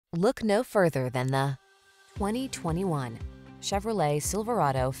Look no further than the 2021 Chevrolet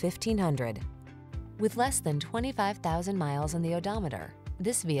Silverado 1500. With less than 25,000 miles on the odometer,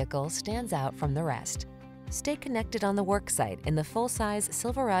 this vehicle stands out from the rest. Stay connected on the worksite in the full-size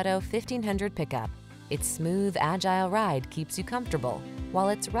Silverado 1500 pickup. Its smooth, agile ride keeps you comfortable, while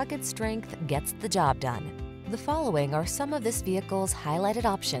its rugged strength gets the job done. The following are some of this vehicle's highlighted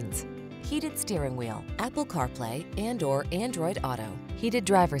options: heated steering wheel, Apple CarPlay and/or Android Auto, heated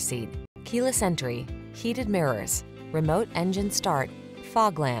driver's seat, keyless entry, heated mirrors, remote engine start,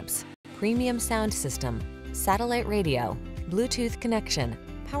 fog lamps, premium sound system, satellite radio, Bluetooth connection.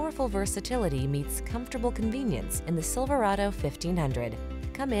 Powerful versatility meets comfortable convenience in the Silverado 1500.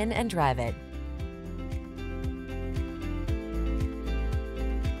 Come in and drive it.